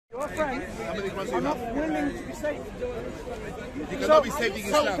your friend, How many Qurans do are you not have? willing to be saved. You cannot be saved in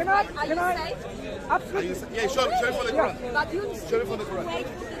Islam. Can I? Yeah, Absolutely. show me from the Quran. But you Show me from the Quran. wait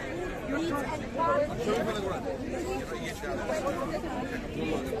for the needs and wants. Show me from the Quran.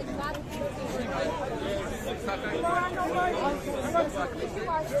 If you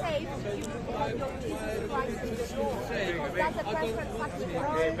are saved, you know Jesus Christ is Lord. That's a perfect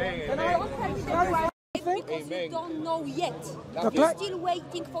sacrifice. Because you don't know yet. You're still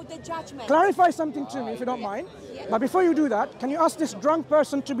waiting for the judgment. Clarify something to me, if you don't mind. But before you do that, can you ask this drunk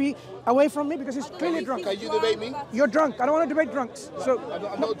person to be away from me because he's clearly drunk? Can you debate me? You're drunk. I don't want to debate drunks. So,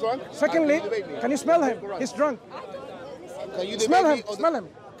 I'm not drunk. secondly, can you smell him? He's drunk. Can you Smell debate him. me? Smell him.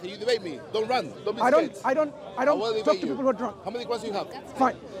 Can you debate me? Don't run. Don't be I scared. don't talk to people who are drunk. How many Qurans do you have?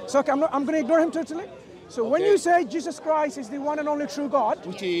 Fine. So okay, I'm going to ignore him totally. So when you say Jesus Christ is the one and only true God,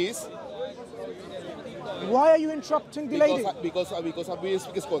 Which is? why are you interrupting the lady? Because we are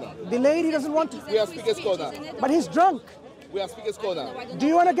Speaker's Corner. The lady doesn't want to. We are Speaker's Corner. But he's drunk. We are Speaker's Corner. Do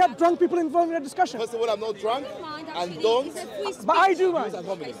you want to get drunk people involved in a discussion? First of all, I'm not drunk and don't. But I do mind.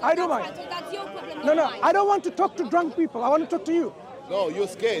 I do mind. That's your problem. No, I don't want to talk to drunk people. I want to talk to you. No, you're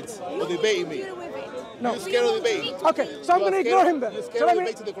scared of debating me. No. You're scared of debating. Okay, so I'm going to ignore him then. You're So scared let of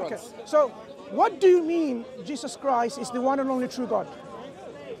me- debating the Qurans. okay, so what do you mean Jesus Christ is the one and only true God?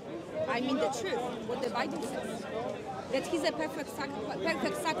 I mean the truth, what the Bible says. That he's a perfect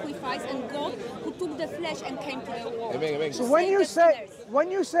sacrifice and God who took the flesh and came to the world. Amen, amen. So when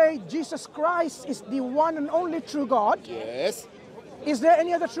you say Jesus Christ is the one and only true God, Yes. is there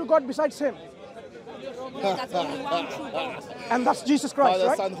any other true God besides him? No, that's only one true God. And that's Jesus Christ, Father,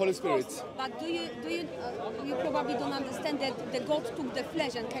 right? Son, Holy Spirit. But you probably don't understand that the God took the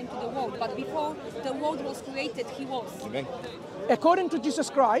flesh and came to the world. But before the world was created, he was. Amen. According to Jesus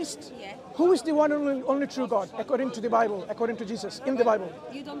Christ, Yeah. who is the one and only true God? According to the Bible, according to Jesus, in the Bible.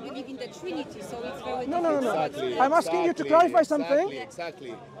 You don't believe in the Trinity, so it's very No. Exactly. I'm asking you to clarify something.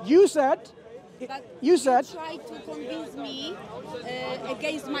 Exactly. You said But You said. try to convince me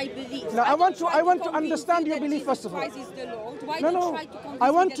against my beliefs. No, I want to convince understand you your that belief Jesus first of all. Christ is the Lord. Why No, don't you no. try to convince I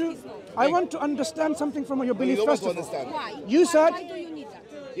me want that to. he's not? I want to understand something from your belief You don't first want of to all. understand. Why? You said. Why do you need that?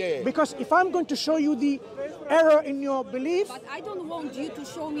 Yeah. Because if I'm going to show you the error in your belief, But I don't want you to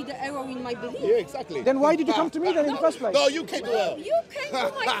show me the error in my belief. Yeah, exactly. then why did you come to me then in the first place? No, you came to her. You came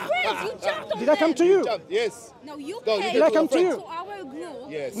to my friends. You jumped on Did I come to you? Jump. Yes. No, you No, you came Did I come to you? to our group.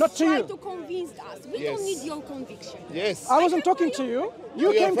 Yes. Not to try you. to convince us. We Yes. don't need your conviction. Yes. I wasn't talking to you. You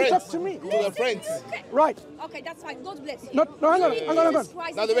To your came to friends. talk to me. To your friends. Okay. Right. Okay, that's fine. God bless you. No, hang on. Jesus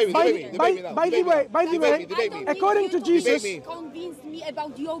Christ Now is the baby, By- the baby, the by- baby now. by the the baby way- now. by the Debate way- me, I debate don't me. According need to you Jesus- Debate me. convince me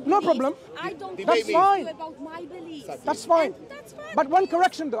about your beliefs. No problem. I don't Debate convince me. That's you fine. about my beliefs. That's fine. And that's fine. But one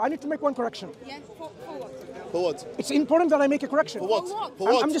correction though. I need to make one correction. Yeah, for what? For what? It's important that I make a correction. For what? For what? For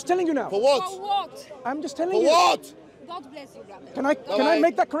I'm- what? I'm just telling you now. For what? For what? I'm just telling For you. what? God bless you, brother. Can I Bye-bye.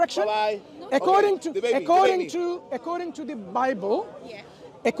 make that correction? Bye-bye. According Okay, to the baby, according the baby. to according to the Bible, Yeah.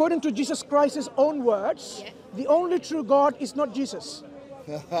 according to Jesus Christ's own words, Yeah. the only true God is not Jesus.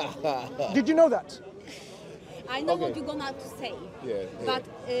 Did you know that? I know Okay. what you're gonna have to say. Yeah, But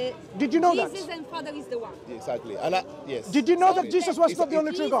Did you know that? Jesus and Father is the one. Exactly. Yes. Did you know that Exactly. Jesus was It's- not the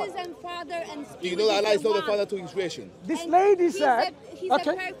only true God? Jesus and Father and Spirit Do you know that Allah is not the one. father to his creation? This And lady he's said, he's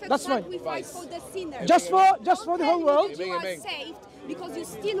okay, a perfect that's fine. sacrifice for the sinner. Just for the Don't whole tell me world. that you are Amen, amen. saved because you're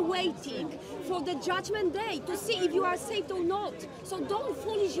still waiting for the judgment day to see if you are saved or not. So don't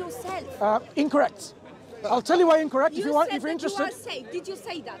foolish yourself. Incorrect. I'll tell you why incorrect if you want, said if you're that you are interested. saved. Did you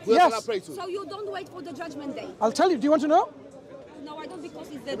say that? Who else can Yes. I pray to? So you don't wait for the judgment day. I'll tell you. Do you want to know? No, I don't because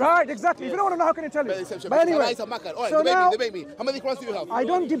it's the Right, exactly. If you don't want to know, how can I tell you? Exception. But Allah anyway, is a makkah. All right, so debate now me, debate me. How many Qurans do you have? I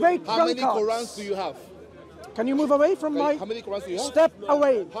don't debate How many drunkards. Qurans do you have? Can you move away from my? How many Qurans do you have? Step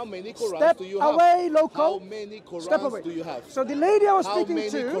away. How many Qurans Step do you have? away, local. How many Qurans Step away. do you have? So the lady I was How speaking many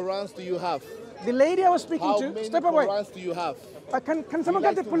to, Qurans do you have? the lady I was speaking How to, many step away. Qurans do you have? Can someone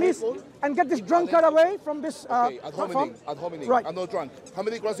like get the to police wait for- and get this drunkard away from this Okay, ad platform? hominem. Ad hominem. Right. I'm not drunk. How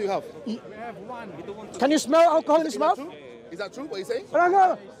many Qurans do you have? Can you smell alcohol in his Is mouth? that true? Is that true what you say? Hang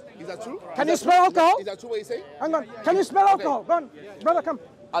on. Is that true? Can Is you that smell true? alcohol? Is that true what you say? Hang on. Can you smell alcohol? Go on. Brother, come.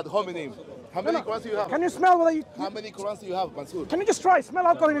 Ad hominem. How many Qurans do you have? Can you smell whether you... How many Qurans do you have, Mansur? Can you just try? Smell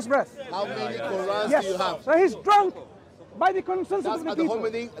alcohol in his breath. How many Qurans Yes. do you have? So he's drunk by the consensus That's of the at the people.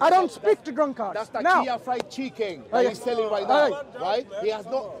 hominem. I don't speak to drunkards. That's the Now, Kia fried chicken Oh, that yeah. he's selling right Oh, now, right?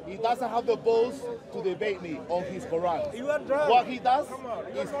 He doesn't have the balls to debate me on his Quran. What he does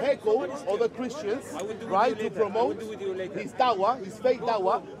is heckle other Christians, right, to promote his dawah, his fake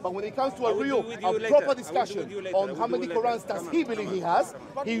dawah. But when it comes to a proper discussion on how many Qurans does he believe he has,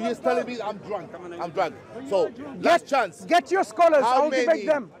 he is telling me I'm drunk. I'm drunk. So last chance. get your scholars. How I'll many debate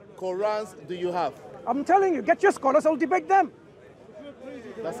them. Qurans do you have? I'm telling you, get your scholars, I'll debate them.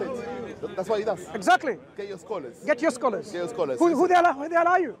 That's it. That's what he does. Exactly. Get your scholars. Get your scholars. Get your scholars. Who the hell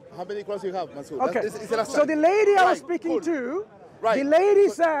are you? How many Qurans do you have, Mansur? Okay. It's the last So time. the lady I was Right, speaking cool. to, Right. the lady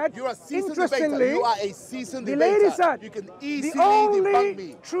So said, you're a seasoned interestingly, debater. You are a seasoned the debater. lady said, you can easily the only debunk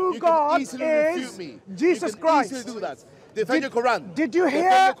me. true you God can easily is refute me. Jesus you can Christ. Easily do that. Defend your Quran. Did you hear?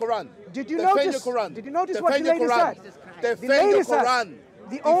 Defend your Quran. Did you Defend notice? Your Quran. Did you notice Defend what the your lady Quran. said? Defend The lady your said, Quran.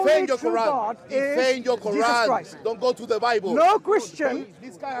 the only Defend your true Quran. God Defend is your Jesus Quran. Christ. Don't go to the Bible. No Christian,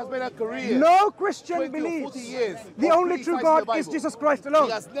 This guy has made a career. no Christian 20 or 40 believes years the of only true criticizing God the Bible. is Jesus Christ alone.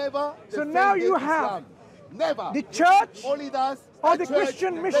 He has never So now you defended have Islam. Never. the church All he does, or the the church,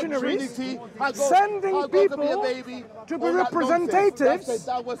 Christian the missionaries Trinity, how God sending can be a people baby, to be all that representatives nonsense.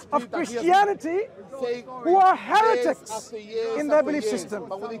 That was of script that he has Christianity saying who are years heretics after years in their after belief years. system.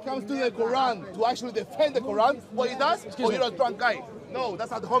 But when it comes to the Quran, to actually defend the Quran, what he does, you're a drunk guy. No,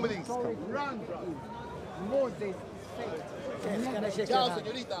 that's not the homilies. Run. Moses said, can I shake your Ciao, hand?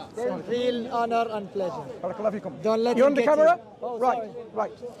 señorita. Real honor and pleasure. Barakallahu fikum. Don't let You him on the get camera? you. Oh, right, sorry.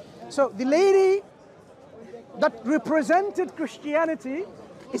 right. So the lady that represented Christianity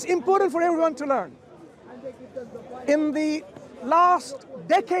is important for everyone to learn. In the last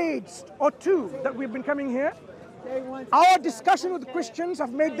decades or two that we've been coming here, our discussion with Christians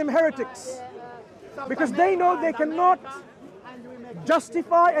have made them heretics because they know they cannot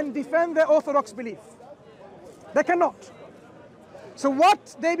justify and defend their orthodox belief. They cannot. So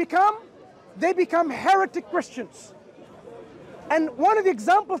what they become? They become heretic Christians. And one of the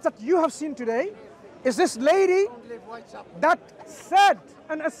examples that you have seen today is this lady that said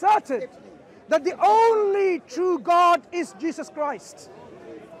and asserted that the only true God is Jesus Christ.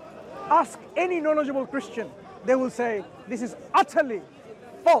 Ask any knowledgeable Christian, they will say this is utterly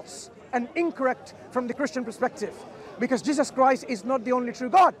false and incorrect from the Christian perspective, because Jesus Christ is not the only true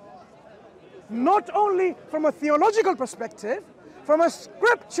God. Not only from a theological perspective, from a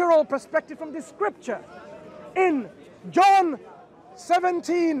scriptural perspective, from the scripture. In John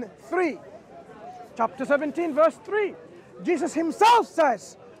 17:3, chapter 17, verse 3, Jesus himself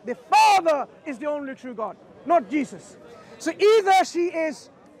says, the Father is the only true God, not Jesus. So either she is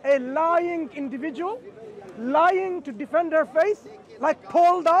a lying individual, lying to defend her faith, like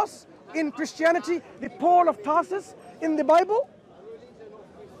Paul does in Christianity, the Paul of Tarsus in the Bible,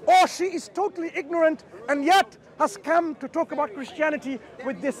 or she is totally ignorant and yet has come to talk about Christianity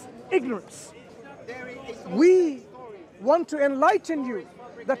with this ignorance. We want to enlighten you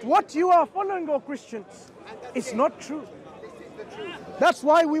that what you are following, O Christians, is not true. That's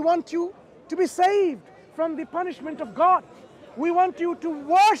why we want you to be saved from the punishment of God. We want you to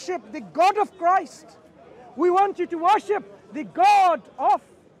worship the God of Christ. We want you to worship the God of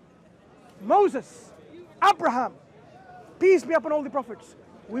Moses, Abraham, peace be upon all the prophets.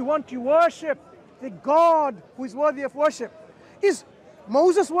 We want to worship the God who is worthy of worship. Is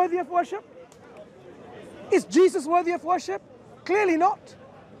Moses worthy of worship? Is Jesus worthy of worship? Clearly not,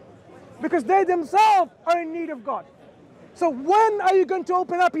 because they themselves are in need of God. So when are you going to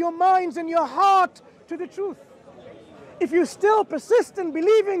open up your minds and your heart to the truth? If you still persist in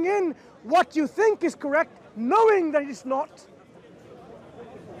believing in what you think is correct, knowing that it's not,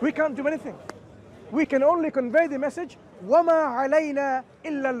 we can't do anything. We can only convey the message. وَمَا عَلَيْنَا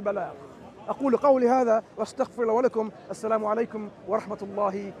إِلَّا الْبَلَاغُ. أقول قولي هذا واستغفر الله ولكم. السلام عليكم ورحمة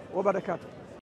الله وبركاته.